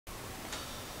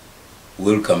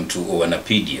Welcome to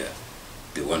OwanaPaedia,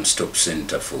 the one-stop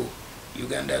center for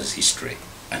Uganda's history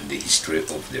and the history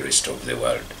of the rest of the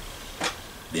world.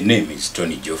 The name is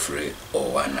Tony Geoffrey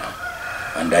Owana,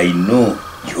 and I know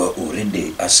you are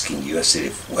already asking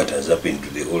yourself what has happened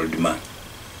to the old man.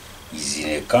 He's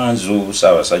in a kanzu,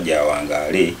 Sawasaja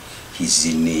Wangale, he's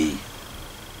in a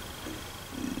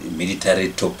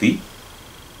military topi.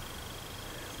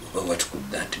 What could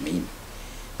that mean?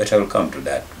 But I will come to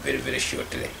that very, very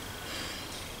shortly.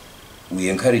 We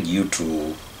encourage you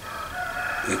to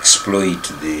exploit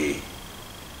the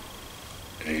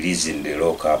release in the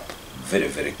lockup very,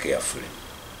 very carefully.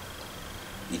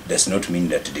 It does not mean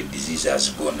that the disease has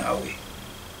gone away.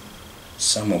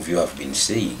 Some of you have been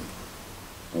saying,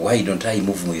 why don't I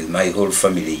move with my whole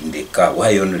family in the car?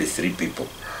 Why only 3 people?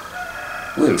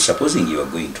 Well, supposing you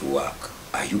are going to work,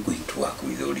 are you going to work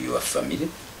with all your family?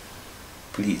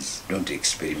 Please don't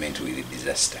experiment with a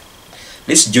disaster.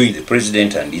 Let's join the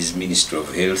President and his Ministry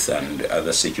of Health and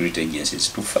other security agencies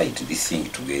to fight this thing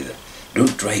together.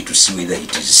 Don't try to see whether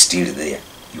it is still there.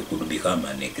 You could become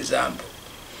an example.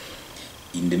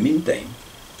 In the meantime,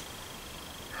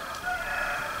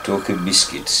 Toke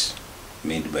biscuits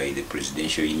made by the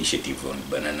Presidential Initiative on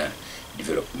Banana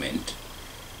Development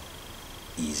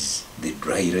is the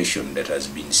dry ration that has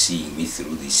been seeing me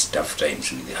through these tough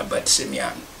times with Herbert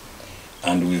Semyan.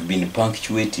 And we've been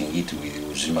punctuating it with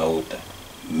Uzima water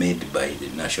made by the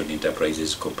National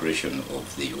Enterprises Corporation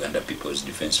of the Uganda People's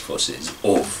Defense Forces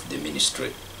of the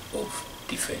Ministry of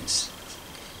Defense.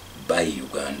 Buy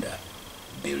Uganda,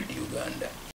 build Uganda.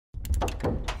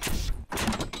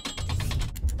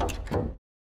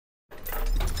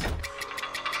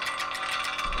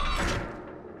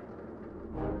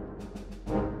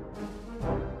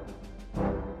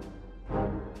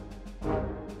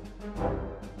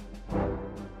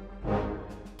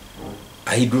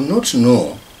 I do not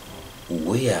know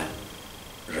where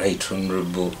Right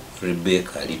Honorable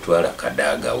Rebecca Litwala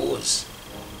Kadaga was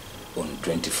on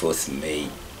 24th May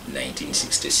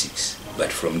 1966,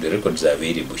 but from the records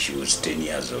available she was 10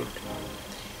 years old.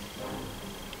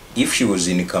 If she was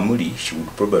in Kamuli, she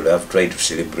would probably have tried to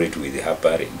celebrate with her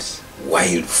parents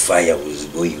while fire was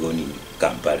going on in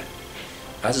Kampala.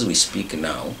 As we speak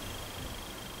now,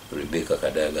 Rebecca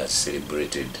Kadaga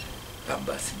celebrated her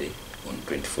birthday on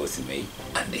 24th May,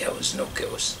 and there was no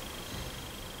chaos.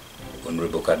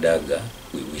 Honorable Kadaga,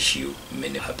 we wish you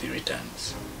many happy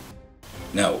returns.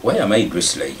 Now, why am I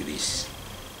dressed like this?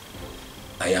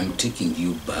 I am taking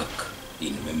you back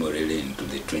in memory lane to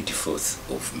the 24th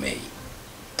of May.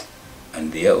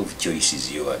 And the year of choice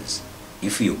is yours.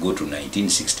 If you go to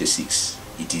 1966,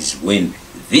 it is when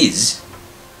these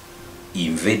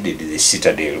invaded the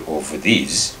citadel of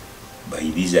these. By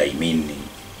these I mean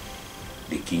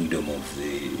the kingdom of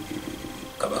the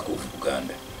Kabaka of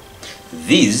Buganda.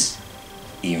 These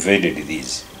invaded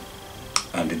these,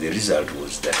 and the result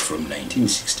was that from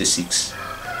 1966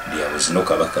 there was no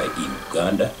Kabaka in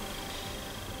Uganda,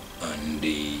 and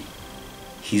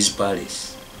his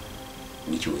palace,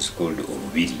 which was called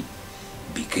Lubiri,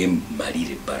 became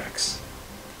Malire barracks,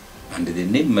 and the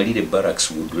name Malire barracks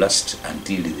would last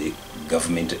until the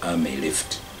government army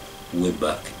left way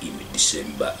back in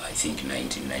December, I think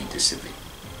 1997.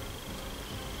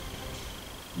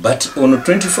 But on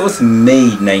 24th May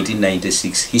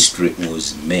 1996, history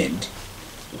was made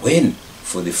when,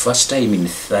 for the first time in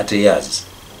 30 years,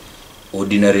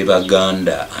 ordinary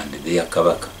Buganda and their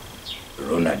Kabaka,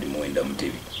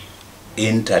 Mutebi,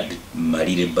 entered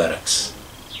Malire barracks.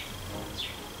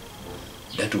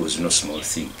 That was no small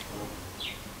thing.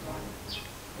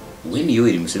 When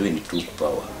Museveni took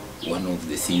power, one of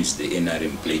the things the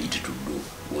NRM pledged to do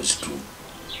was to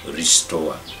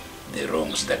restore the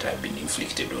wrongs that have been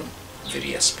inflicted on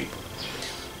various people.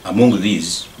 Among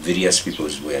these various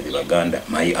peoples were the Buganda,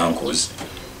 my uncles,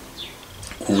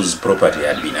 whose property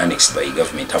had been annexed by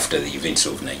government after the events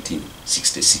of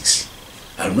 1966.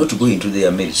 I'll not go into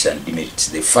their merits and demerits.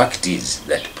 The fact is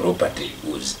that property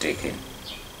was taken,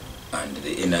 and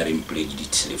the NRM pledged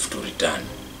itself to return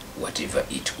whatever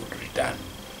it could return.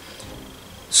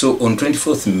 So on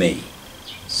 24th May,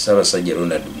 Sawasaja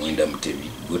Mutebi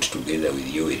got together with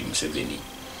Museveni,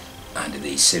 and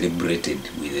they celebrated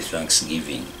with a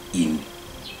Thanksgiving in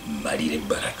Malire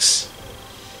barracks.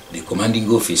 The commanding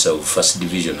officer of 1st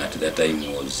Division at that time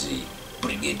was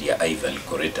Brigadier Ivan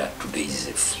Koreta. Today is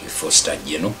a 4-star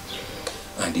general,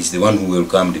 and is the one who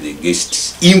welcomed the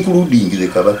guests, including the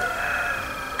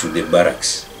Kabaka, to the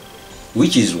barracks,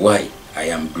 which is why I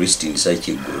am dressed in such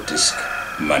a grotesque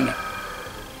manner.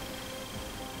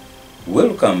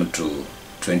 Welcome to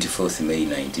 24th May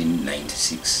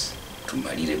 1996 to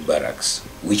Malire barracks,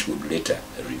 which would later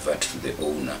revert to the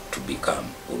owner to become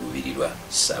Lubiri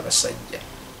Ssaabasajja.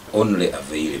 Only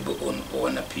available on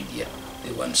OwanaPaedia,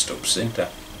 the one-stop center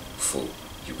for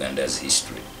Uganda's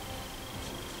history.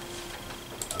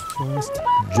 First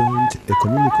joint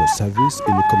ecumenical service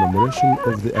in commemoration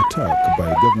of the attack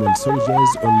by government soldiers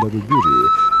on the Lubiri,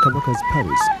 Kabaka's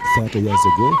palace 30 years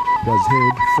ago, was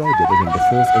held Friday the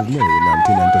 24th of May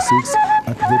 1996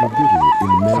 at the Lubiri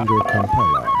in Mengo,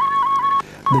 Kampala.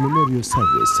 The memorial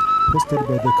service, hosted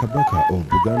by the Kabaka of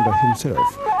Buganda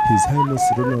himself, His Highness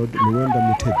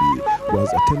Mutebi,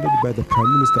 was attended by the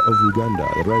Prime Minister of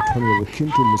Uganda, the Right Honorable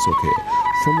Kintu Musoke,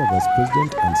 former Vice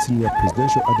President and Senior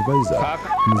Presidential Advisor,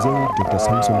 Museveni Dr.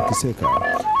 Samson Kiseka,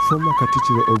 former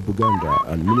Katichiro of Buganda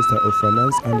and Minister of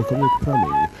Finance and Economic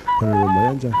Planning, Honorable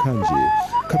Mayanja Kanji,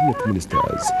 Cabinet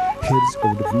Ministers, heads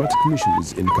of diplomatic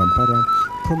missions in Kampala,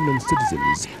 prominent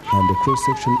citizens, and a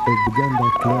cross-section of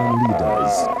Buganda clan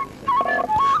leaders.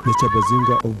 The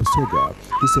Chabazinga of Busoga,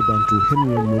 Isebantu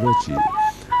Henry Murochi,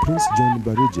 Prince John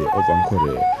Barije of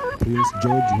Ankore, Prince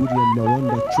George William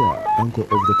Mawanda Chwa, uncle of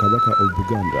the Kabaka of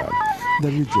Buganda, the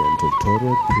regent of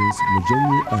Toro, Prince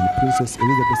Mujenyi and Princess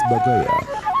Elizabeth Bagaya,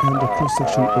 and a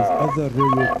cross-section of other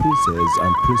royal princes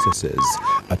and princesses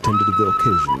attended the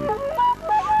occasion.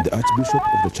 The Archbishop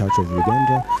of the Church of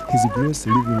Uganda, His Grace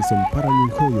Livingstone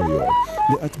Paraninkoyoyo,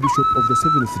 the Archbishop of the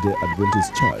Seventh-day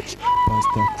Adventist Church,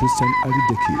 Pastor Christian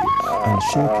Alideki, and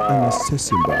Sheikh Anas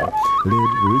Sesimba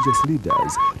led religious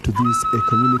leaders to this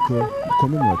ecumenical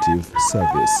commemorative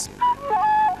service.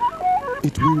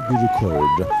 It will be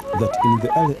recalled that in the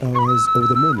early hours of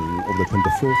the morning of the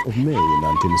 24th of May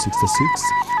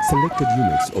 1966, selected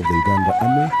units of the Uganda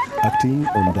Army, acting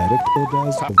on direct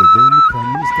orders of the then Prime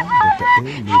Minister Dr.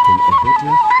 A. Milton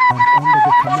Obote and under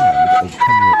the command of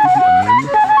Colonel Idi Amin,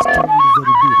 stormed the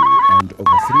Lubiri and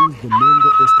overthrew the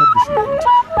Mengo establishment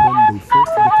when they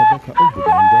forced the Kabaka of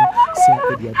Buganda, Sir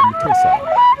Edward Mutesa,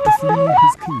 to flee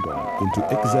his kingdom into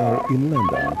exile in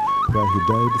London, where he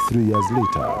died 3 years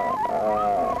later.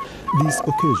 This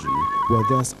occasion was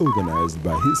thus organized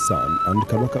by his son and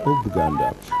Kabaka of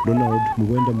Buganda, Ronald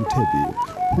Mutebi,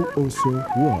 who also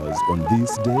was on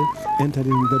this day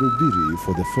entering the Lubiri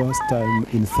for the first time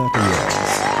in 30 years.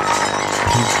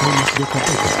 His Highness the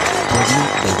Kabaka was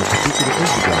met by the Cathedral of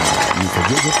Buganda, Mr.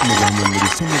 Joseph Muganda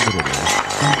Mulisomo,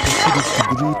 and proceeded to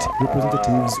greet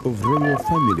representatives of royal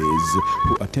families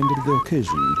who attended the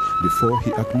occasion before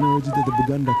he acknowledged the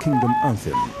Buganda Kingdom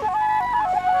anthem.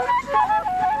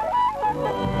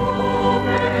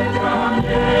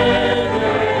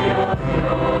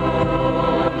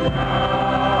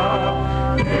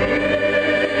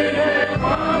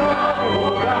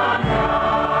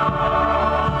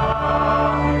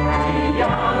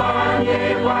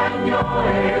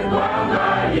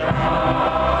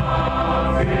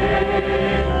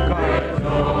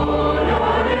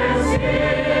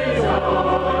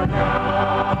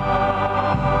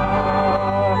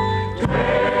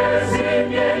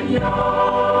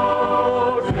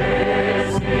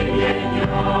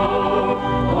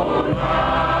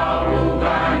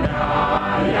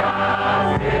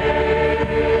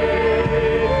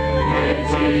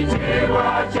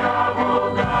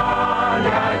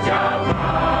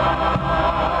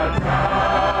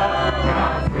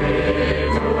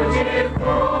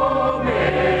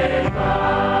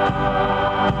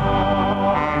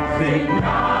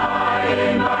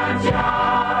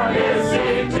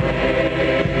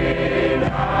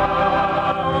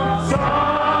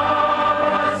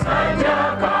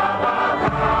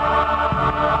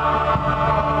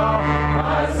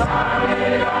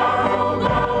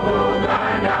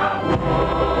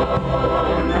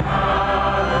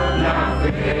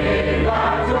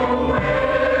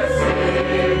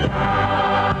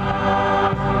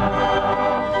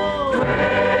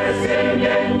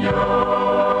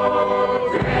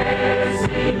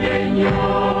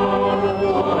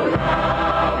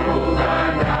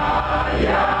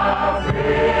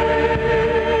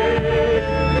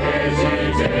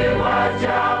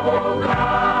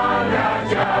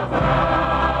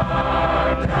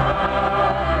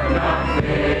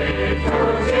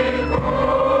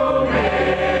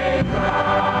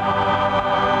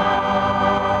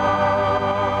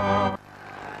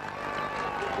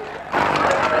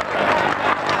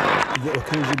 The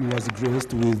occasion was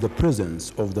graced with the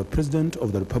presence of the President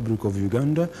of the Republic of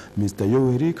Uganda, Mr.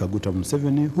 Yoweri Kaguta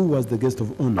Museveni, who was the guest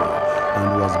of honor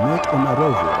and was met on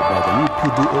arrival by the new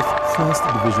PDF 1st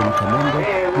Division Commander,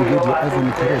 Brigadier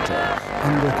Ivan Korota,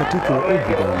 and the Katichiro of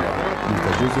Buganda,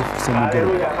 Mr. Joseph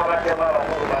Samugero.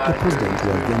 The President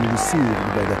was then received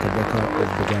by the Kabaka of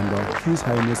Buganda, His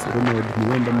Highness Ronald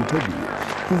Mutebi,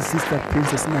 his sister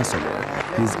Princess Nassolo,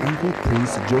 his uncle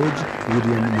Prince George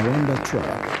William Mwamba Tra,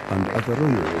 and other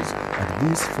royals at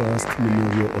this first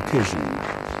memorial occasion.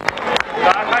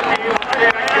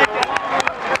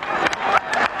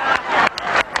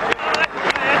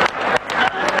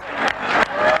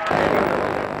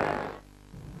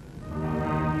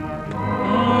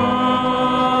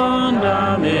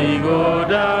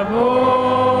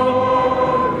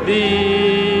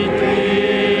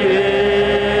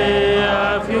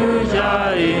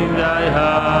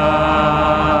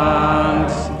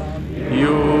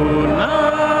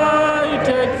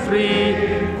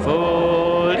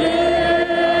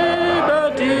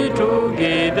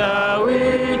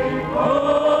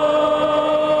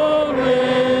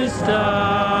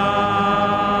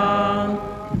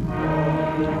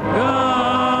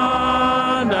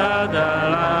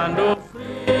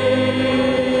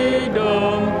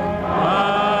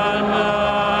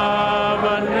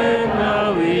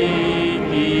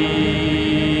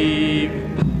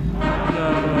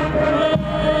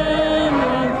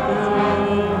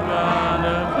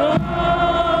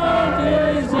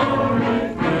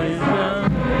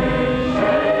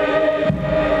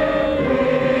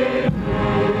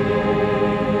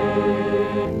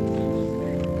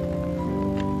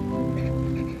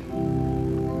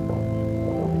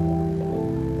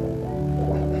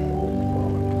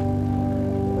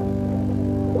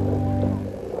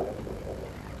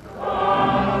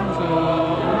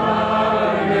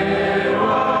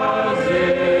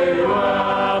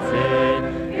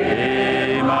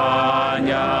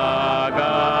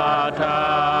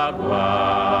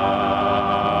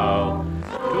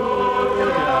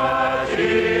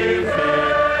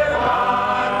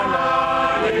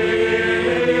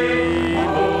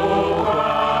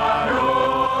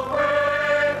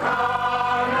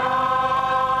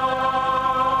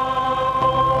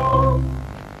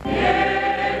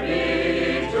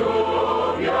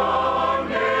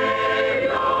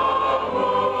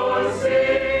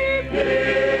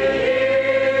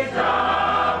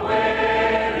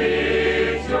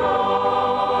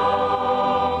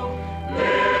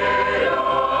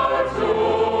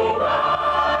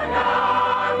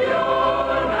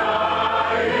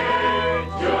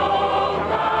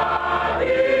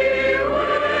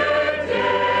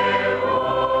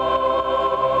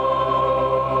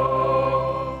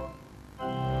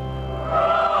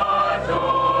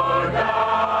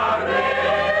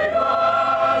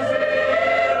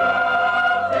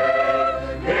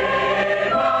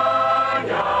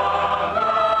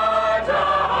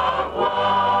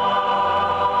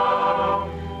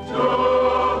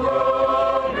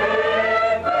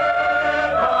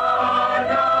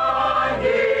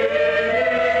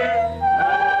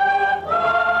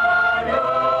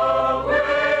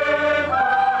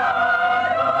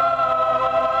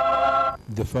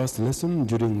 The first lesson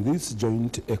during this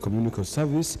joint ecumenical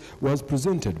service was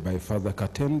presented by Father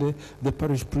Katende, the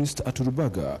parish priest at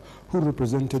Rubaga, who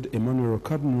represented Emmanuel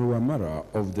Cardinal Wamara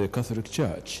of the Catholic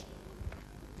Church.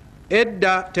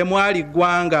 Edda temwali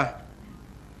gwanga,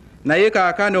 naye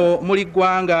kaakano muli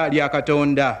gwanga lya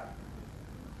Katonda.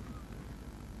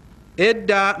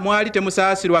 Edda mwali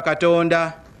temusaasirwa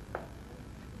Katonda,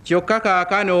 kyokka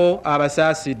kaakano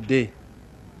abasaasidde.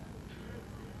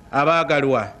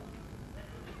 Abaagalwa,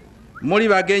 muli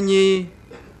bagenyi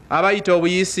abayita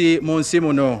obuyisi mu nsi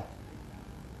muno.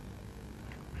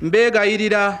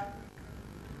 Mbeegayirira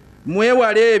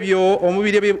mwewale ebyo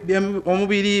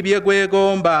omubiri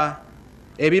byegwegomba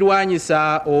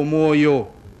ebirwanyisa omwoyo.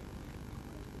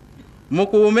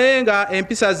 Mukuumenga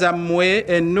empisa zammwe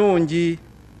ennungi,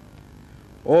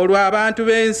 olwo abantu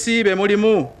b'ensi be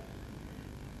mulimu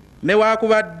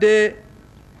newakubadde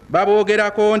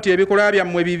baboogerako nti ebikolwa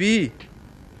byammwe bibi,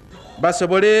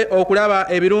 basobole okulaba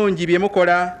ebirungi bye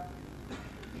mukola,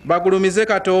 bagulumize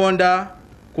Katonda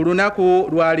ku lunaku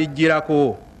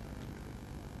lwalijjirako.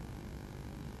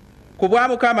 Ku bwa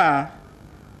Mukama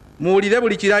muwulire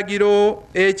buli kiragiro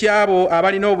ekyabo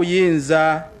abalina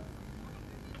obuyinza,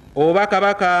 oba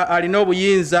kabaka alina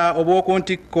obuyinza obw'oku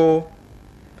ntikko,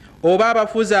 oba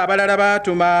abafuzi abalala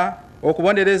baatuma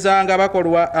okubonerezanga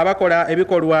abakola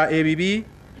ebikolwa ebibi,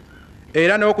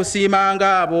 era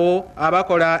n'okusiimanga abo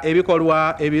abakola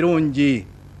ebikolwa ebirungi.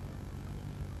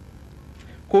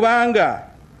 Kubanga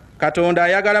Katonda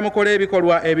ayagala mukole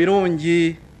ebikolwa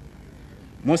ebirungi,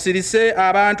 musirise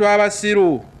abantu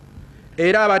abasiru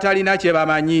era abatalina kye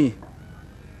bamanyi.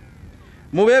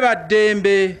 Mube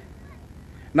baddembe,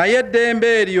 naye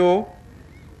eddembe eryo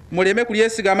muleme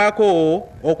kulyesigamako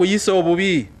okuyisa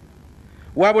obubi,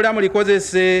 wabula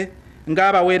mulikozese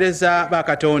ng'abaweereza ba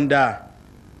Katonda.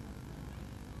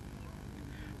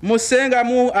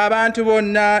 Musengamu abantu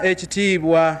bonna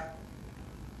ekitiibwa,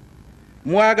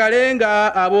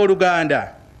 Mwagalenga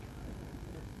abooluganda,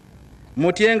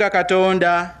 mutyenga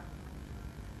Katonda,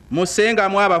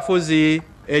 musengamu abafuzi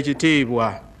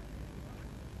ekitiibwa.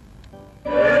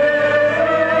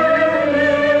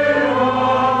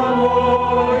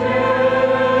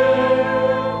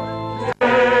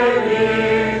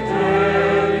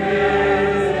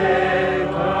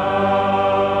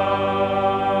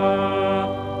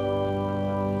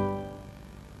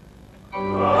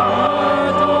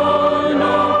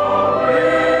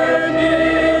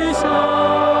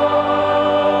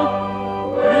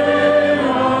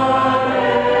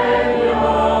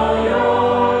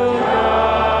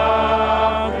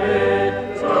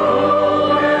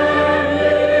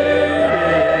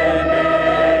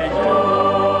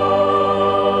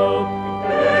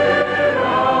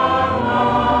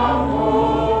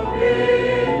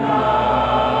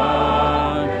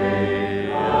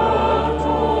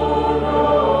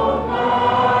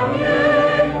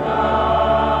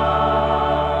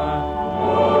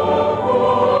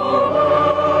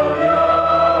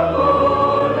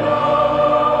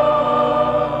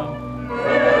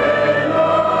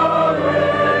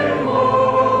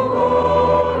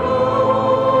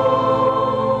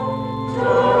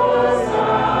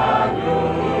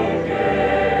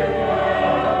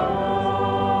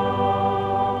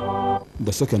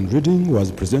 The second reading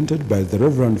was presented by the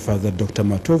Reverend Father Dr.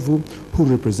 Matovu, who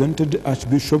represented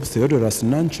Archbishop Theodorus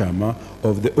Nanchama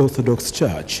of the Orthodox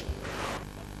Church.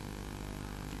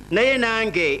 Naye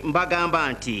nange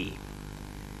mbagamba nti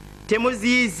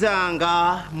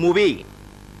temuzizanga mubi,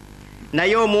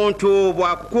 naye omuntu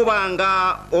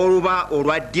bwakukubanga oluba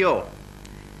olwa ddyo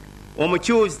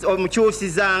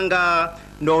omukyusizanga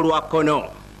n'olwa kkono.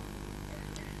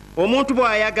 Omuntu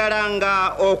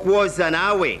bw'ayagalanga okuwoza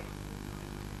naawe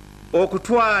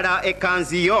okutwala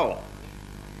ekkanzu yo,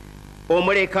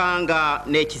 omulekanga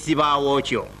n'ekizibaawo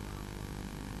kyo.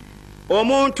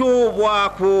 Omuntu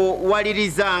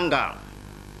bw'akuwalirizanga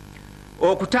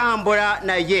okutambula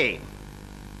naye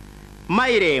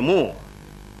mayiro emu,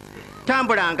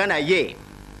 tambulanga naye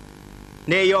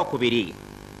n'eyokubiri.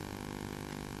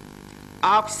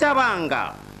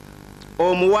 Akusabanga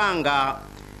omuwanga,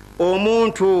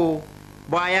 omuntu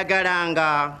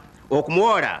bw'ayagalanga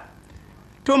okumuwola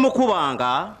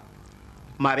tomukubanga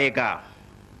mabega.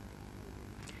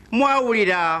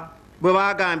 Mwawulira bwe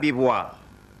bagambibwa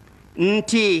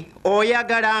nti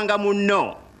oyagalanga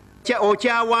munno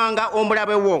okyawanga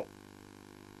omulabe wo.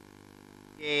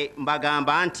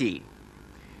 Mbagamba nti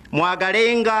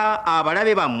mwagalenga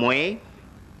abalabe bammwe,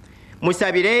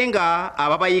 musabirenga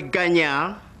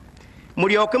ababayigganya,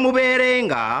 mulyoke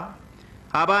mubeerenga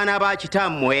abaana ba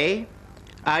kitammwe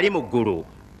ali mu ggulu,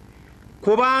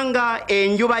 kubanga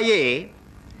enjuba ye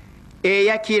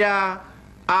eyakira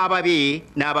ababi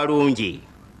n'abalungi,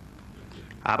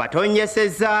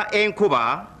 abatonyesezza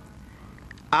enkuba,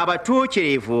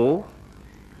 abatuukirivu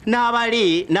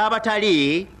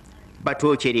n'abatali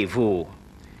batuukirivu.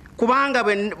 Kubanga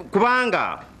bwe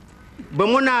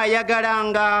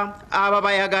munaayagalanga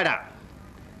ababayagala,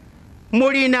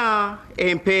 mulina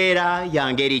empeera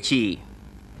ya ngeri ki?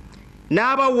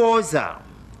 N'abawooza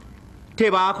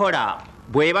tebaakola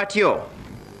bwe batyo.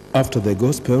 After the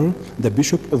gospel, the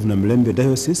Bishop of Namulembe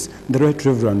Diocese, the Right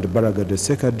Reverend Baragade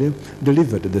Sekade,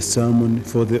 delivered the sermon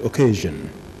for the occasion.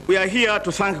 We are here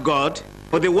to thank God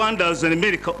for the wonders and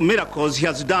miracles He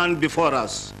has done before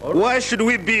us. Why should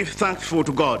we be thankful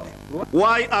to God?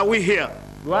 Why are we here?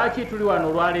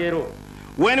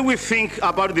 When we think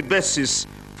about the basis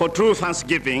for true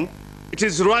thanksgiving, it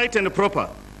is right and proper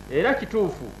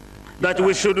that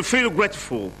we should feel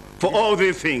grateful for all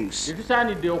these things.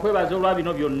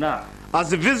 As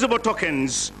the visible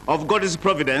tokens of God's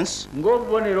providence,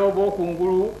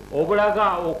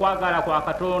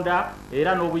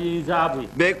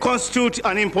 they constitute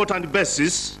an important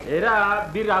basis,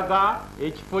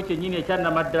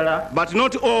 but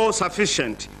not all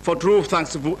sufficient for true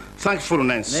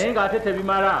thankfulness.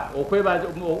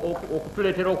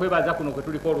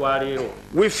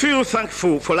 We feel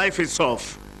thankful for life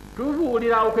itself. The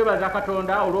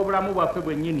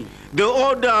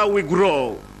older we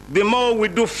grow, the more we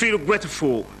do feel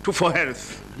grateful for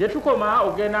health. We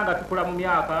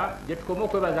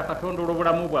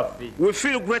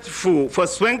feel grateful for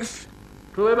strength,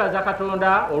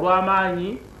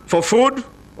 for food,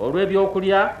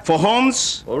 for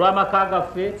homes, for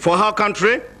our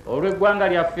country,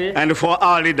 and for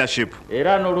our leadership.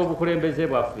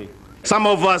 Some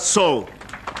of us saw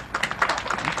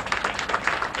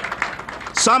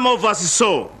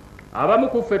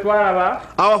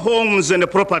our homes and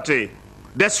property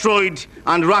destroyed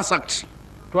and ransacked.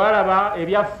 twalaba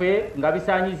ebyaffe nga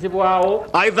bisaanyizibwawo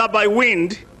either by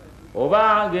wind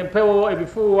oba ng'empewo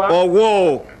ebifuuwa or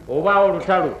war oba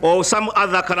olutalo or some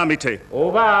other calamity.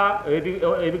 oba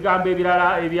ebigambo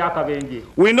ebirala ebyakabenje.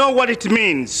 We know what it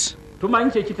means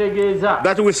Tumanyi kye kitegeeza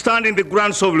that we stand in the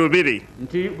grounds of Lubiri.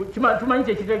 nti tumanyi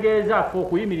kye kitegeeza ffe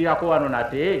okuyimirirako wano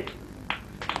nate.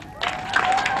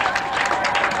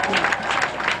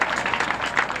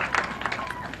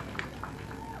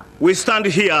 We stand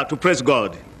here to praise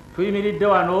God. Tuyimiridde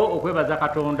wano okwebaza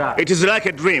Katonda. It is like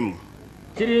a dream,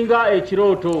 Kiringa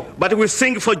ekirooto but we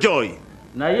sing for joy.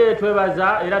 naye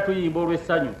twebaza era tuyimba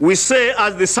olw'essanyu. We say,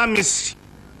 as the psalmist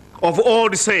of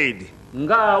old said,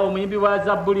 Nga omuyimbi wa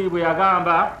Zabbuli bwe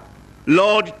yagamba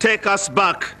Lord, take us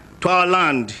back to our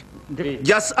land, nti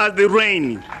just as the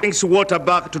rain brings water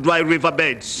back to dry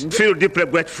riverbeds. Feel deeply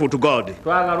grateful to God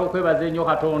twagala okwebaza ennyo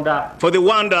Katonda for the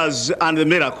wonders and the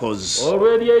miracles.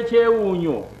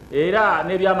 olw'ebyekyewuunyo era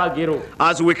n'ebyamagero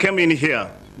As we came in here,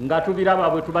 nga tubiraba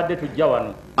bwe tubadde tujja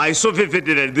wano, I saw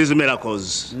vividly these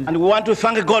miracles, and we want to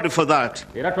thank God for that.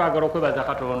 era twagala okwebaza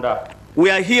Katonda. We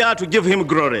are here to give him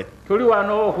glory. Tuli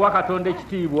wano okuwa Katonda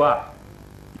ekitiibwa.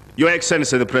 Your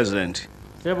Excellency the President,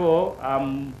 Sebo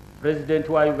President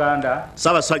wa Uganda,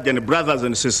 Ssaabasajja, brothers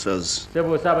and sisters,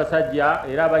 Sebo Ssaabasajja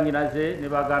era abanyinaze ne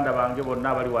baganda bange bonna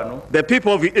abali wano. the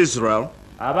people of Israel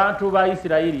Abantu ba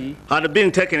Isirayiri had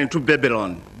been taken into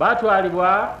Babylon,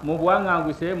 batwalibwa mu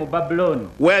buwaŋŋanguse mu Babuloni,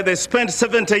 where they spent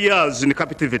 70 years in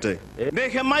captivity.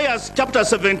 Nehemiah chapter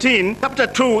 17, chapter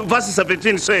 2, verse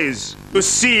 17 says, to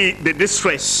see the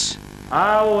distress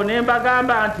awo ne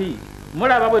mbagamba nti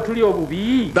mulaba bwe tuli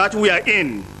obubi that we are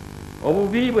in.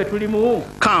 obubi bwe tulimu,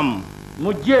 Come,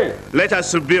 mujje let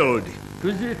us rebuild.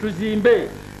 tuzimbe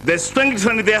They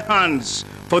strengthened their hands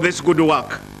for this good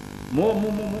work.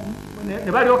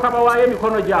 ne balyoka bawaayo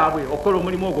emikono gyabwe okukola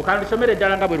omulimu ogwo. Kandi tusomere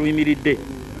ddala nga bwe luyimiridde.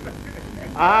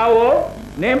 Awo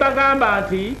ne mbagamba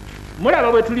nti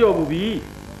mulaba bwe tuli obubi,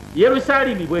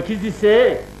 Yerusaalemi bwe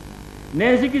kizise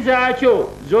n'enzigi zaakyo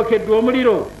zookeddwa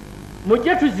omuliro.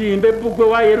 Mujje tuzimbe bbugwe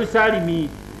wa Yerusaalemi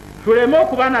tuleme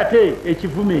okuba nate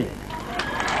ekivume.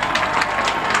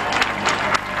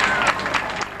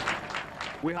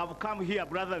 We have come here,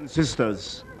 brothers and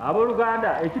sisters,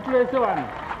 Abooluganda, ekituleese wano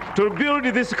to build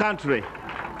this country.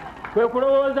 kwe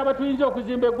kulowooza bwe tuyinza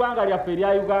okuzimba eggwanga lyaffe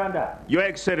erya Uganda. Your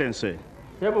Excellency,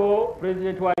 Sebo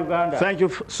President wa Uganda, thank you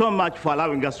so much for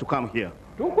allowing us to come here.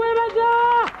 tukwebaza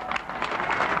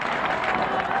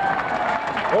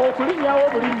okulinnyawo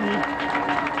obulinyi.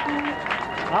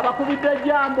 Abakubidde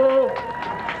ejjambo,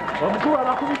 omukulu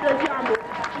abakubidde ejjambo.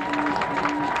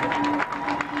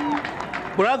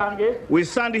 Brother, we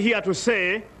stand here to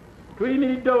say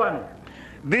Tuyimiridde wano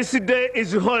this day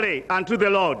is holy unto the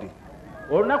Lord.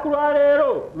 olunaku lwa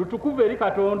leero lutukuvu eri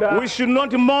Katonda. We should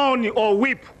not mourn or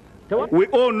weep. We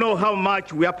all know how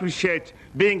much we appreciate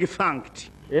being thanked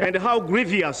and how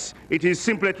grievous it is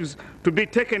simply to be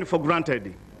taken for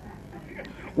granted.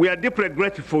 We are deeply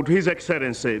grateful to His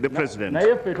Excellency, the President.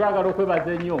 Naye ffe twagala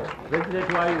okwebaza ennyo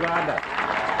Pulezidenti wa Uganda.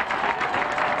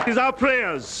 It is our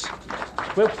prayers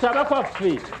Kwe kusaba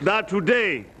kwaffe that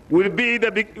today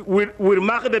will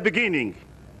mark the beginning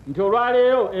nti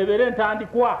olwaleero ebeere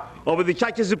entandikwa of the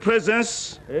church's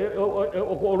presence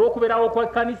olw'okubeerawo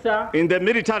kw'ekkanisa in the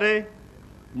military,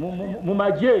 mu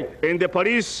magye, in the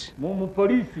police, mu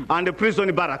poliisi and the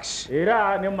prison barracks,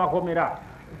 era ne mu makomera,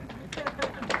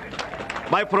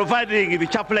 by providing the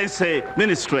chaplaincy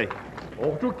ministry,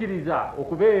 okutukkiriza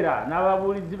okubeera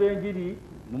n'ababuulizi b'enjiri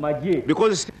mu magye,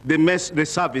 because the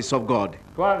service of God.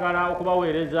 twagala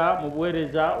okubaweereza mu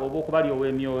buweereza oba okubalya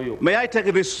ow'emyoyo. May I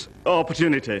take this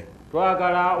opportunity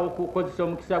Twagala okukozesa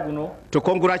omukisa guno to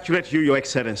congratulate you, Your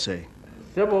Excellency,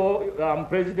 Sebo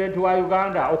Pulezidenti wa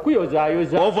Uganda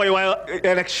okuyozaayoza over your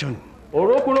election.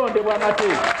 olw'okulondebwa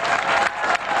nate.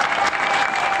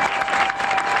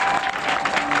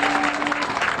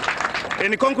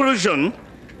 In conclusion,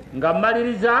 Nga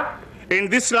mmaliriza in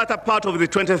this latter part of the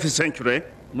 20th century,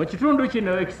 mu kitundu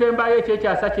kino ekisembayo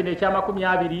ekyekyasa kino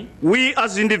ekya20, we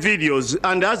as individuals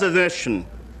and as a nation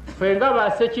ffe nga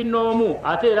bassekinnoomu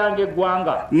ate era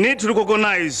ng'eggwanga need to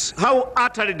recognize how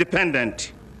utterly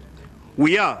dependent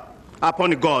we are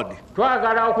upon God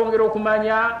twagala okwongera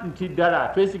okumanya nti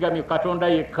ddala twesigamye ku Katonda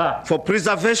yekka for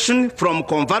preservation from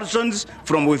conversions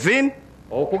from within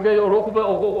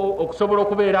okusobola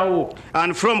okubeerawo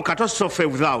and from catastrophe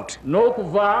without.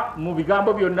 n'okuva mu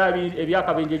bigambo byonna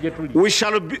ebyakabenje gye tuli. We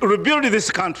shall rebuild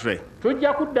this country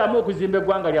Tujja kuddamu okuzimba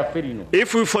eggwanga lyaffe lino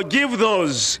if we forgive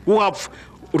those who have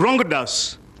wronged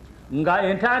us nga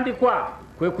entandikwa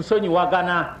kwe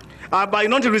kusonyiwagana by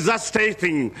not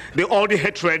resuscitating the old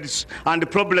hatreds and the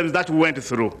problems that we went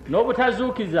through. And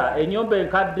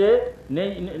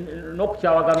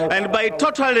by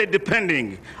totally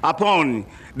depending upon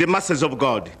the masses of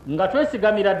God. And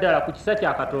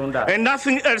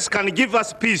nothing else can give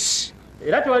us peace.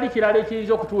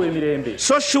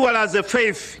 So sure as a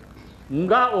faith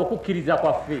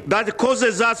that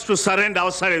causes us to surrender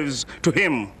ourselves to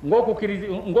Him.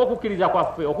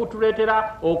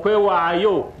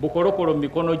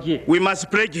 We must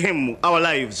pledge Him our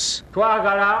lives.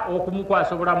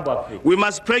 We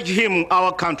must pledge Him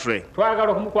our country.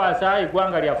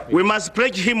 We must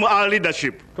pledge Him our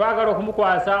leadership.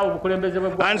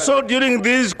 And so during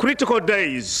these critical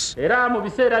days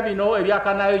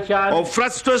of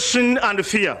frustration and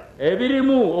fear,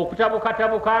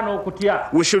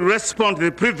 we should respond to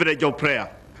the privilege of prayer.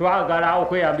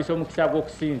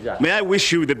 May I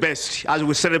wish you the best as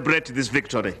we celebrate this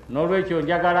victory.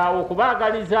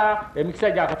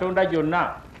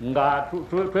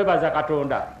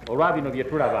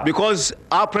 Because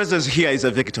our presence here is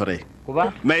a victory.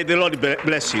 May the Lord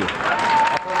bless you.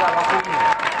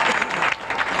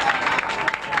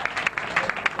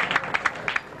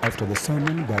 After the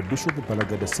sermon by Bishop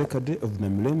Balagada Sekade of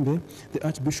Namilembe, the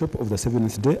Archbishop of the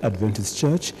Seventh-day Adventist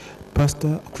Church,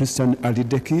 Pastor Christian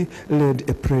Alideki, led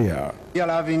a prayer. Dear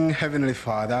loving Heavenly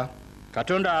Father,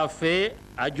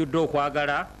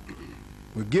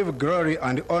 we give glory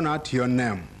and honor to your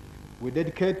name. We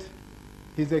dedicate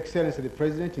His Excellency the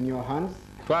President in your hands.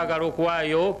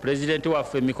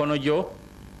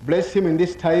 Bless him in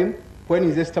this time when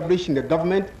he's establishing a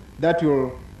government that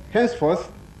will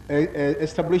henceforth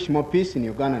establish more peace in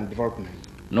Uganda and development.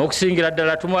 N'okusingira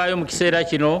ddala tumwayo mu kiseera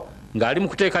kino ng'ali mu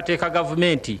kuteekateeka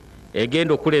gavumenti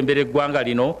egenda okulembera eggwanga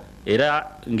lino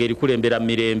era ng'erikulembera mu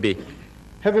mirembe.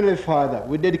 Heavenly Father,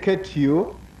 we dedicate to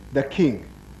you the King.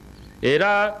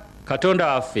 Era Katonda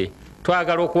waffe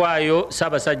twagala okuwaayo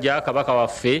Ssaabasajja Kabaka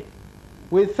waffe.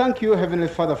 We thank you, Heavenly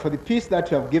Father, for the peace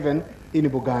that you have given in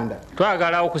Buganda.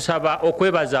 Twagala okusaba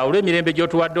okwebaza olw'emirembe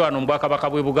gy'otuwadde wano mu Bwakabaka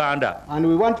bw'e Buganda. And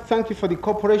we want to thank you for the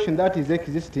cooperation that is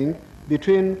existing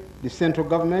between the central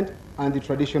government and the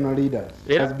traditional leaders.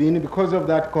 It has been because of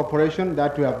that cooperation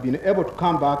that we have been able to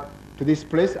come back to this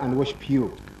place and worship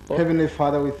you. Heavenly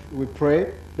Father, we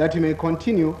pray that you may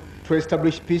continue to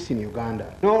establish peace in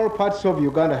Uganda. In all parts of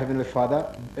Uganda, Heavenly Father,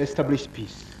 establish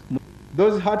peace.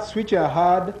 Those hearts which are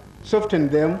hard, soften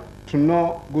them to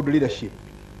know good leadership.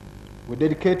 We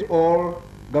dedicate all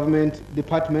government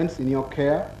departments in your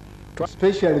care,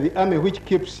 especially the army which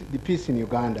keeps the peace in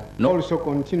Uganda. Also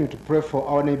continue to pray for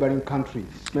our neighboring countries.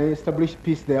 May establish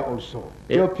peace there also.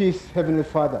 Your peace, Heavenly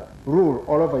Father, rule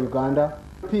all over Uganda.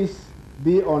 Peace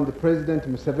be on the President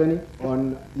Museveni,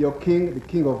 on your king, the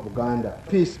King of Buganda.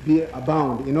 Peace be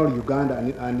abound in all Uganda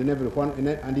and in every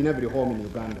home in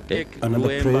Uganda.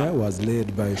 Another prayer was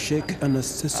led by Sheikh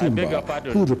Anas Sesimba,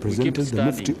 who represented the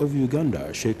Mufti of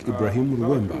Uganda, Sheikh Ibrahim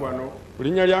Ruwemba.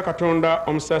 Linnya lya Katonda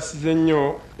omusasize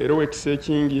nnyo era ow'ekisa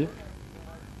ekingi.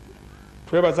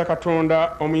 Twebaza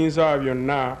Katonda omuyinza wa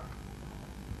byonna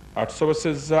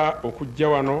atusobosezza okujja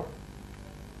wano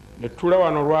ne tuula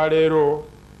wano olwaleero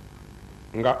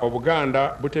nga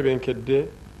Obuganda butebenkedde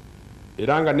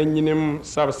era nga nennyinemu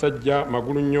Ssaabasajja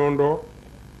Magulu Nnyondo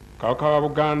Kabaka wa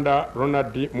Buganda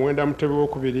Ronald Muwenda Mutebi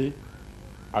II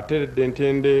ateredde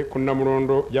entende ku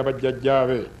Namulondo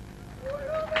y'abajjajjaabe.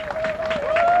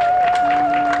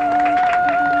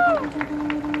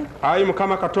 Ayi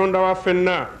Mukama Katonda wa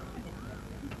ffenna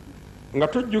nga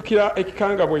tujjukira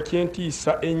ekikangabwa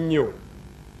eky'entiisa ennyo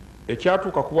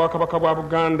ekyatuuka ku Bwakabaka bwa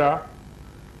Buganda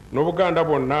n'Obuganda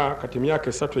bwonna kati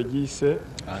emyaka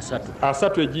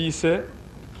asatu egiyise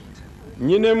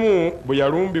nnyinemu bwe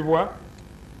yalumbibwa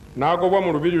n'agobwa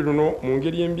mu lubiri luno mu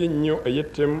ngeri embi ennyo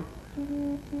ey'ettemu.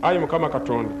 Ayi Mukama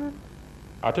Katonda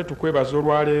ate tukwebaza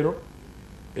olwaleero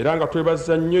era nga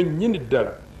twebaza nnyo nnyini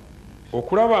ddala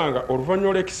okulaba nga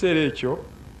oluvannyuma lw'ekiseera ekyo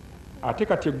ate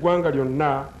kati eggwanga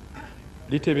lyonna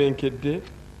litebenkedde,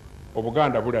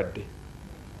 Obuganda buladde.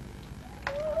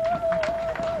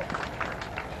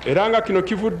 Era nga kino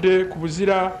kivudde ku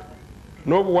buzira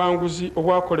n'obuwanguzi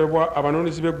obwakolebwa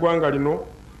abanoonyezi b'eggwanga lino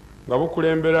nga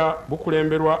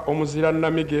bukulemberwa omuzira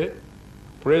Namige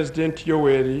President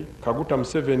Yoweri Kaguta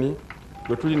Museveni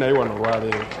gwe tuli naye wano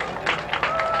olwaleero.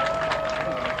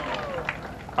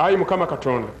 Ayi Mukama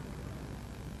Katonda,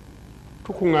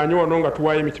 tukuŋŋaanye wano nga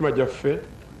tuwaayo emitima gyaffe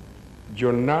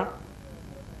gyonna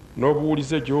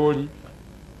n'obuwulize gy'oli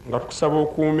nga tukusaba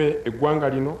okuume eggwanga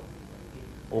lino,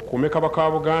 okuume Kabaka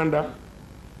wa Buganda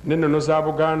n'ennono za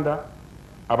Buganda,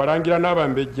 abalangira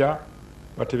n'abambejja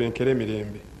batebenkere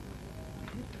emirembe.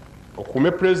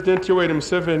 okuume pulezidenti Yoweri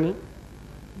Museveni,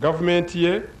 gavumenti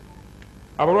ye,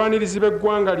 abalwanirizi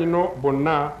b'eggwanga lino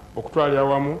bonna okutwalira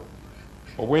wamu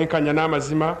obwenkanya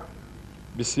n'amazima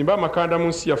bisimba amakanda mu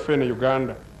nsi yaffe eno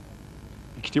Uganda.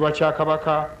 Ekitiibwa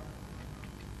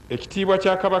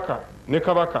kya Kabaka ne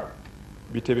Kabaka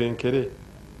bitebenkere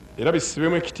era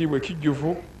bisibemu ekitiibwa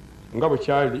ekijjuvu nga bwe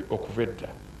kyali okuva edda.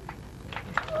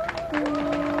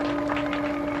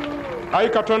 Ayi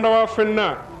Katonda wa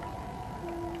ffenna,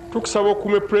 tukusaba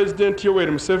okuume pulezidenti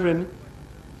Yoweri Museveni,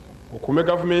 okuume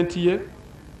gavumenti ye,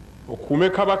 okuume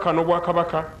Kabaka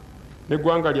n'Obwakabaka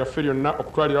n'eggwanga lyaffe lyonna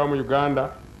okutwalira mu Uganda.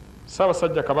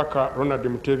 Ssaabasajja Kabaka Ronald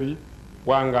Mutebi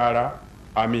wangaala.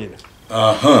 Amina.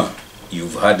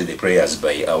 You've heard the prayers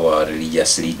by our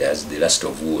religious leaders. The last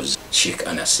of was Sheikh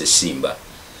Anase Simba.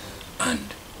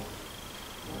 And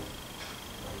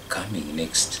coming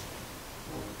next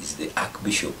is the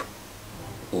Archbishop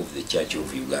of the Church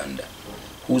of Uganda,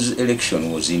 whose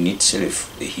election was in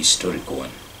itself a historical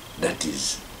one. That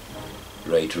is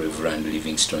Right Reverend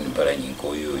Livingstone Mpalanyi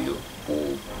Nkoyoyo,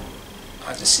 who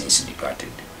has since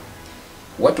departed.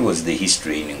 What was the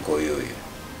history in Nkoyoyo?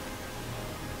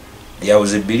 There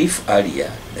was a belief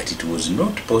earlier that it was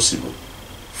not possible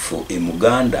for a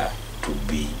Muganda to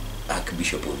be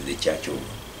Archbishop of the Church of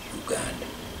Uganda.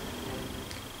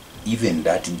 Even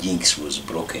that jinx was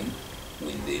broken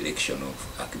with the election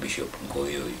of Archbishop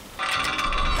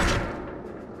Nkoyoyo.